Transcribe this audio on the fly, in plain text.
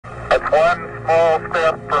One small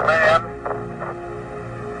step for man,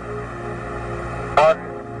 one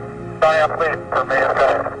giant leap for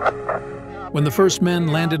mankind. When the first men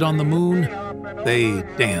landed on the moon, they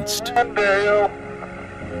danced.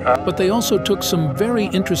 But they also took some very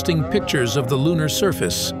interesting pictures of the lunar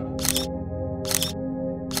surface.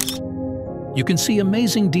 You can see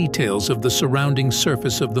amazing details of the surrounding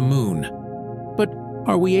surface of the moon. But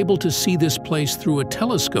are we able to see this place through a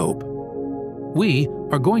telescope? We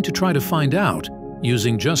are going to try to find out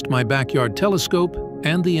using just my backyard telescope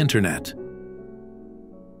and the internet.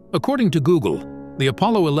 According to Google, the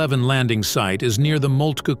Apollo 11 landing site is near the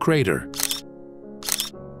Moltke crater.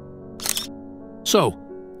 So,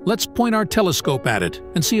 let's point our telescope at it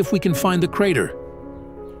and see if we can find the crater.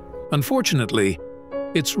 Unfortunately,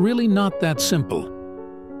 it's really not that simple.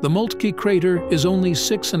 The Moltke crater is only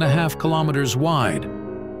 6.5 kilometers wide,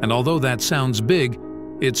 and although that sounds big,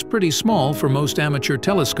 it's pretty small for most amateur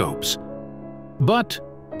telescopes. But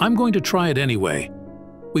I'm going to try it anyway.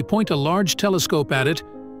 We point a large telescope at it,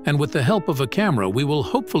 and with the help of a camera we will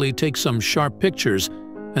hopefully take some sharp pictures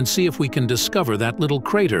and see if we can discover that little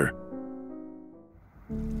crater.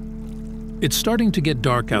 It's starting to get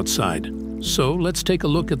dark outside, so let's take a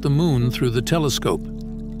look at the moon through the telescope.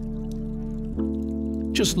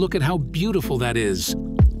 Just look at how beautiful that is.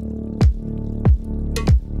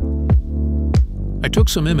 I took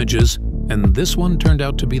some images, and this one turned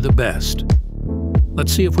out to be the best.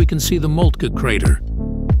 Let's see if we can see the Moltke crater.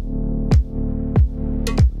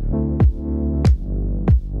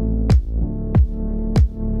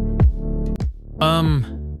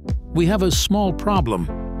 We have a small problem.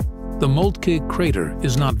 The Moltke crater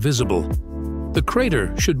is not visible. The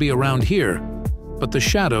crater should be around here, but the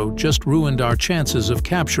shadow just ruined our chances of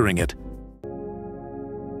capturing it.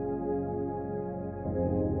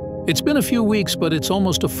 It's been a few weeks, but it's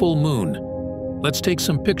almost a full moon. Let's take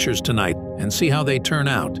some pictures tonight and see how they turn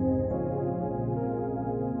out.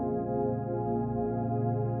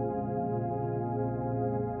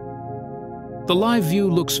 The live view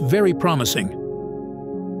looks very promising.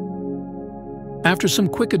 After some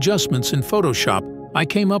quick adjustments in Photoshop, I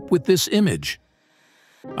came up with this image.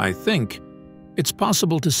 I think it's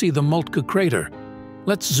possible to see the Moltke crater.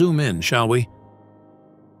 Let's zoom in, shall we?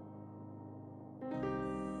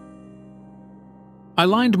 I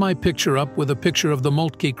lined my picture up with a picture of the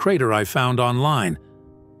Moltke crater I found online,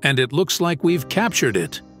 and it looks like we've captured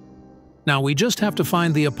it. Now we just have to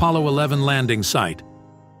find the Apollo 11 landing site.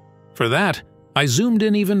 For that, I zoomed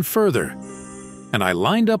in even further, and I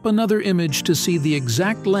lined up another image to see the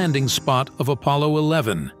exact landing spot of Apollo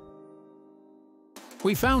 11.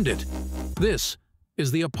 We found it! This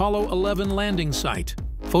is the Apollo 11 landing site,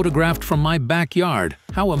 photographed from my backyard.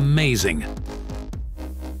 How amazing!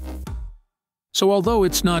 So although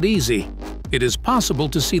it's not easy, it is possible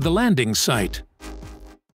to see the landing site.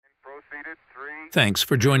 Thanks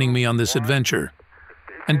for joining me on this adventure.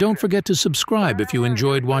 And don't forget to subscribe if you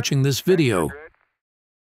enjoyed watching this video.